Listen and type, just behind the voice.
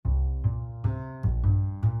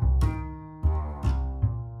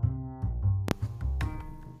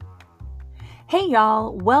Hey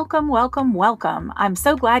y'all, welcome, welcome, welcome. I'm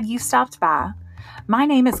so glad you stopped by. My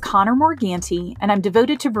name is Connor Morganti, and I'm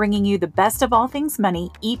devoted to bringing you the best of all things money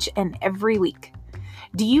each and every week.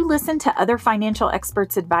 Do you listen to other financial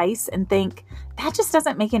experts' advice and think, that just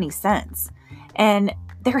doesn't make any sense? And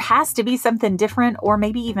there has to be something different or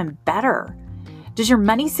maybe even better. Does your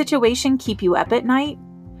money situation keep you up at night?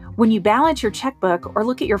 When you balance your checkbook or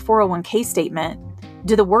look at your 401k statement,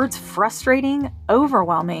 do the words frustrating,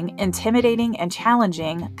 overwhelming, intimidating, and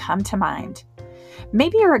challenging come to mind?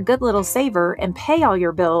 Maybe you're a good little saver and pay all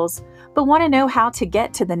your bills, but want to know how to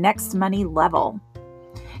get to the next money level.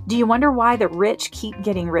 Do you wonder why the rich keep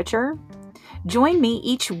getting richer? Join me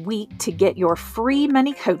each week to get your free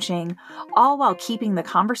money coaching, all while keeping the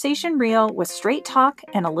conversation real with straight talk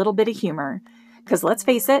and a little bit of humor. Because let's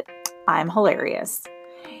face it, I'm hilarious.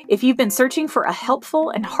 If you've been searching for a helpful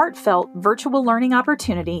and heartfelt virtual learning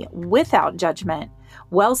opportunity without judgment,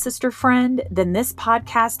 well, sister friend, then this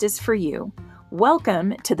podcast is for you.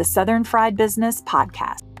 Welcome to the Southern Fried Business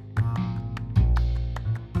Podcast.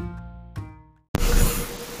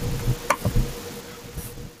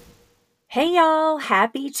 Hey y'all,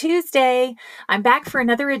 happy Tuesday. I'm back for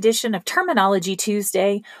another edition of Terminology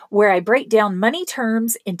Tuesday, where I break down money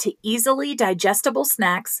terms into easily digestible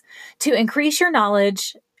snacks to increase your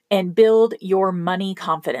knowledge and build your money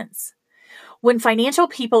confidence. When financial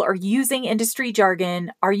people are using industry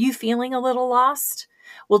jargon, are you feeling a little lost?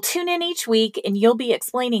 Well, tune in each week and you'll be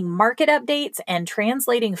explaining market updates and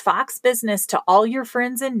translating Fox business to all your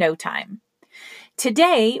friends in no time.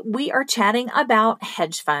 Today, we are chatting about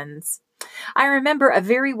hedge funds. I remember a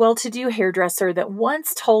very well-to-do hairdresser that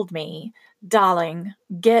once told me, "Darling,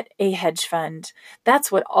 get a hedge fund.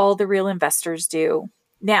 That's what all the real investors do."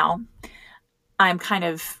 Now, I'm kind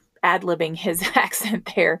of ad-libbing his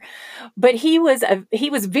accent there, but he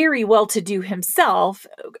was very well-to-do himself,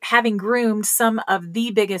 having groomed some of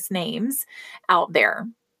the biggest names out there.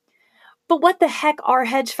 But what the heck are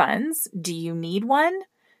hedge funds? Do you need one?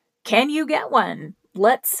 Can you get one?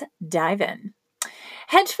 Let's dive in.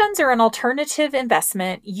 Hedge funds are an alternative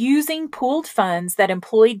investment using pooled funds that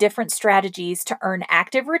employ different strategies to earn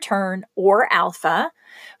active return or alpha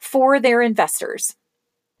for their investors.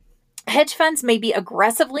 Hedge funds may be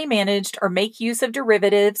aggressively managed or make use of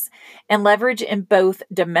derivatives and leverage in both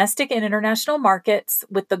domestic and international markets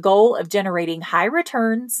with the goal of generating high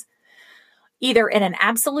returns, either in an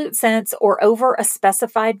absolute sense or over a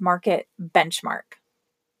specified market benchmark.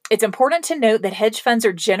 It's important to note that hedge funds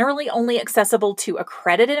are generally only accessible to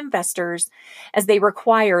accredited investors as they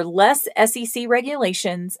require less SEC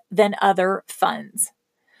regulations than other funds.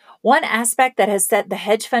 One aspect that has set the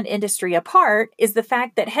hedge fund industry apart is the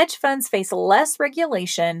fact that hedge funds face less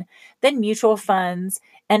regulation than mutual funds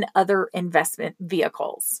and other investment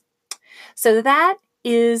vehicles. So that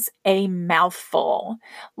is a mouthful.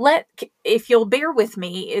 If you'll bear with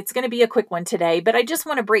me, it's going to be a quick one today, but I just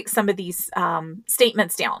want to break some of these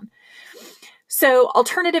statements down. So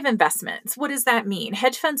alternative investments, what does that mean?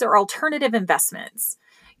 Hedge funds are alternative investments,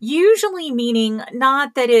 usually meaning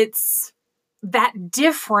not that it's that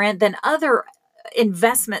different than other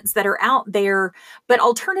investments that are out there, but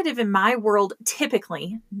alternative in my world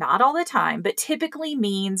typically, not all the time, but typically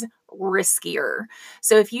means riskier.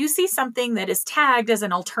 So if you see something that is tagged as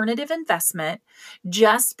an alternative investment,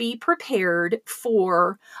 just be prepared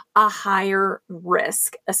for a higher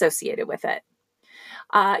risk associated with it.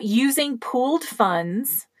 Using pooled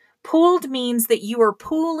funds, pooled means that you are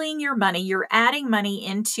pooling your money, you're adding money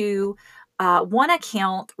into one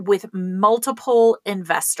account with multiple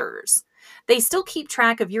investors. They still keep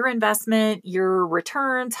track of your investment, your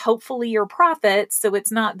returns, hopefully your profits. So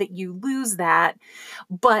it's not that you lose that,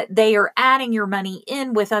 but they are adding your money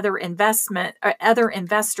in with other investors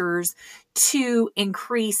to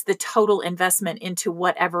increase the total investment into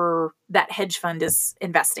whatever that hedge fund is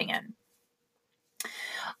investing in.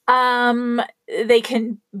 They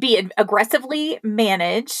can be aggressively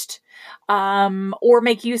managed, or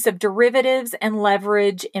make use of derivatives and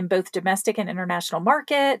leverage in both domestic and international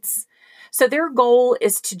markets. So their goal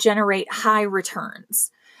is to generate high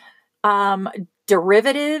returns.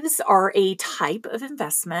 Derivatives are a type of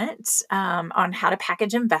investment, on how to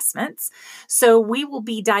package investments. So we will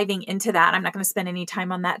be diving into that. I'm not going to spend any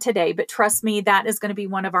time on that today, but trust me, that is going to be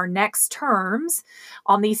one of our next terms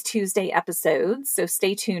on these Tuesday episodes. So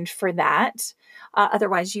stay tuned for that.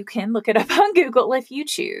 Otherwise, you can look it up on Google if you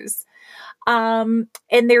choose. And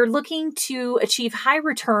they're looking to achieve high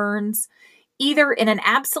returns, either in an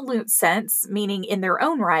absolute sense, meaning in their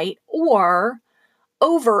own right, or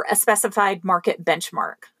over a specified market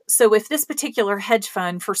benchmark. So if this particular hedge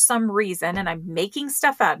fund, for some reason, and I'm making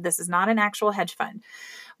stuff up, this is not an actual hedge fund,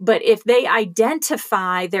 But if they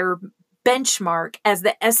identify their benchmark as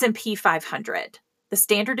the S&P 500, the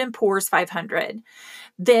Standard & Poor's 500,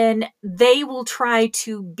 then they will try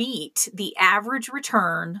to beat the average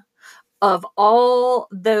return of all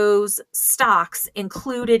those stocks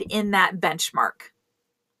included in that benchmark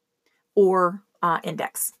or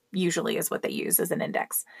index, usually is what they use as an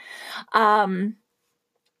index.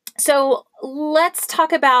 So let's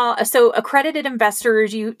talk about, accredited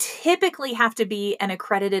investors, you typically have to be an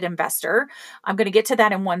accredited investor. I'm going to get to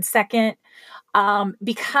that in 1 second.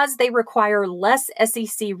 Because they require less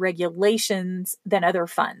SEC regulations than other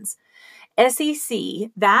funds. SEC,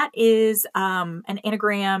 that is an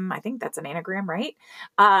anagram, I think that's an anagram, right?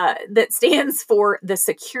 That stands for the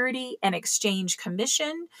Security and Exchange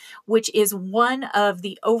Commission, which is one of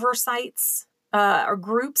the oversights or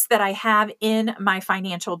groups that I have in my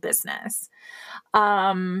financial business.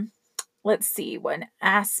 Let's see, one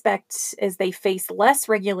aspect is they face less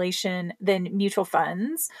regulation than mutual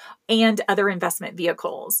funds and other investment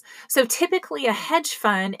vehicles. So typically a hedge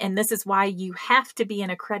fund, and this is why you have to be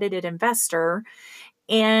an accredited investor,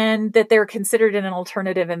 and that they're considered an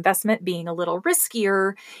alternative investment being a little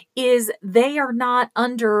riskier, is they are not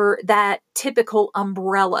under that typical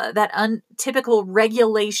umbrella, that typical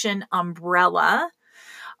regulation umbrella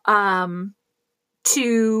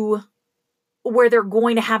to where they're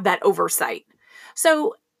going to have that oversight.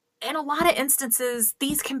 So in a lot of instances,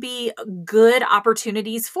 these can be good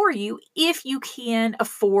opportunities for you if you can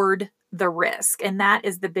afford the risk. And that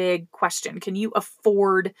is the big question. Can you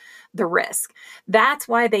afford the risk? That's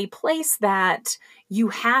why they place that you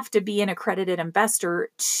have to be an accredited investor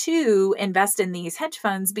to invest in these hedge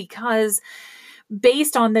funds, because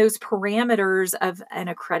based on those parameters of an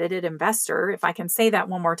accredited investor, if I can say that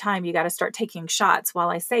one more time, you got to start taking shots while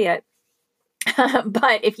I say it.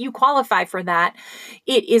 But if you qualify for that,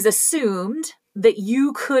 it is assumed that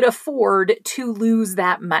you could afford to lose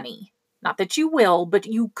that money. Not that you will, but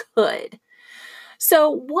you could.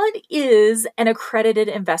 So what is an accredited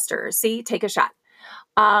investor? See, take a shot.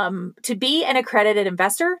 To be an accredited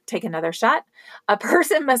investor, take another shot. A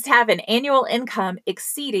person must have an annual income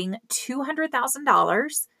exceeding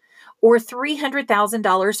 $200,000 or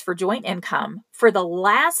 $300,000 for joint income for the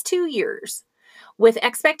last 2 years, with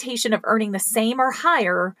expectation of earning the same or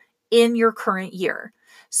higher in your current year.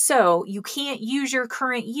 So you can't use your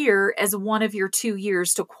current year as one of your 2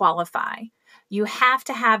 years to qualify. You have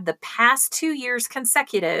to have the past 2 years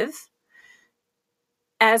consecutive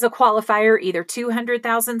as a qualifier, either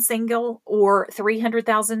 200,000 single or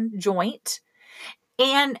 300,000 joint,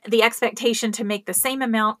 and the expectation to make the same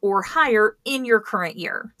amount or higher in your current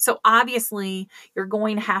year. So obviously you're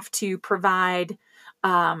going to have to provide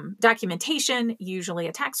documentation, usually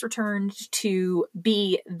a tax return, to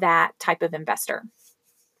be that type of investor.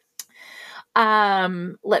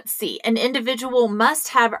 Let's see. An individual must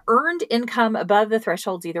have earned income above the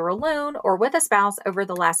thresholds either alone or with a spouse over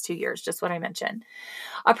the last 2 years, just what I mentioned.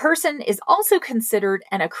 A person is also considered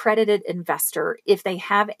an accredited investor if they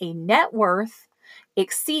have a net worth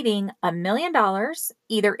exceeding $1 million,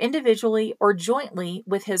 either individually or jointly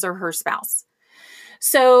with his or her spouse.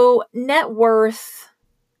 So net worth,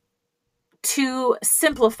 to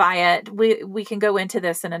simplify it, we can go into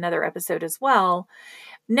this in another episode as well.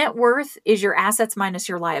 Net worth is your assets minus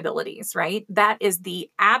your liabilities, right? That is the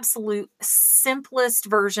absolute simplest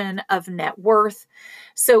version of net worth.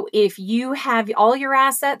 So if you have all your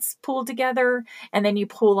assets pooled together and then you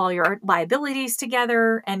pool all your liabilities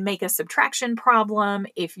together and make a subtraction problem,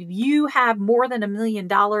 if you have more than $1 million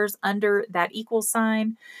under that equal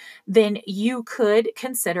sign, then you could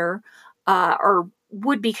consider or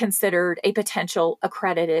would be considered a potential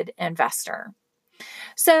accredited investor.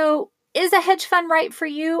 So is a hedge fund right for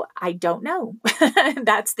you? I don't know.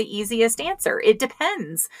 That's the easiest answer. It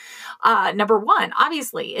depends. Number one,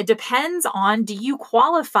 obviously, it depends on, do you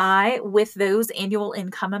qualify with those annual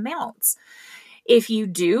income amounts? If you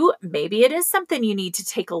do, maybe it is something you need to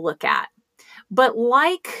take a look at. But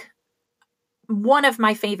like one of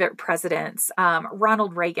my favorite presidents,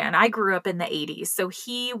 Ronald Reagan, I grew up in the 80s, so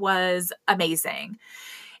he was amazing.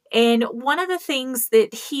 And one of the things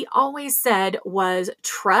that he always said was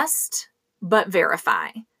trust, but verify.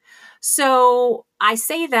 So I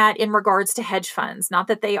say that in regards to hedge funds, not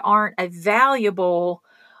that they aren't a valuable,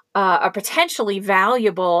 a potentially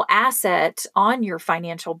valuable asset on your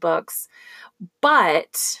financial books,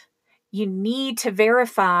 but you need to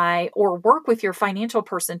verify or work with your financial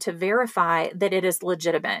person to verify that it is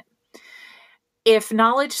legitimate. If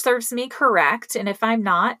knowledge serves me correct, and if I'm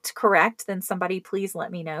not correct, then somebody please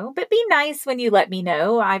let me know. But be nice when you let me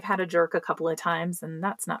know. I've had a jerk a couple of times, and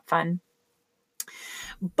that's not fun.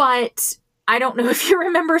 But I don't know if you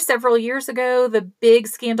remember several years ago, the big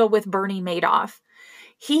scandal with Bernie Madoff.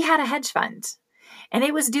 He had a hedge fund and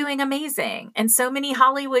it was doing amazing. And so many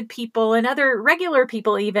Hollywood people and other regular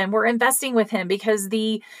people even were investing with him because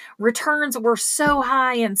the returns were so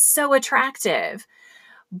high and so attractive.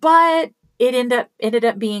 But it ended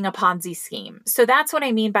up being a Ponzi scheme. So that's what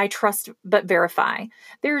I mean by trust but verify.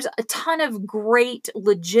 There's a ton of great,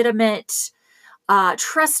 legitimate,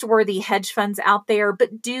 trustworthy hedge funds out there,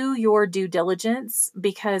 but do your due diligence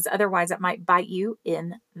because otherwise it might bite you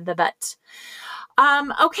in the butt.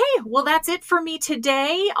 Okay, well, that's it for me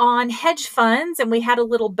today on hedge funds. And we had a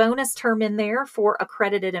little bonus term in there for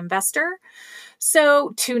accredited investor.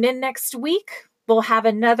 So tune in next week. We'll have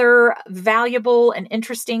another valuable and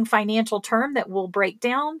interesting financial term that we'll break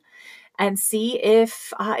down and see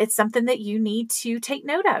if it's something that you need to take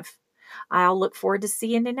note of. I'll look forward to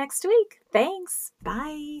seeing you next week. Thanks.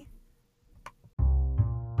 Bye.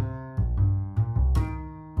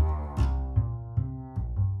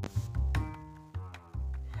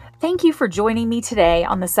 Thank you for joining me today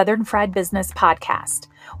on the Southern Fried Business Podcast,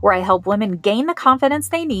 where I help women gain the confidence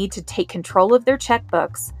they need to take control of their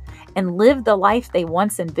checkbooks and live the life they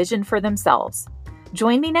once envisioned for themselves.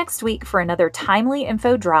 Join me next week for another timely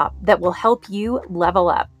info drop that will help you level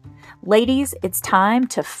up. Ladies, it's time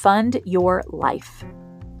to fund your life.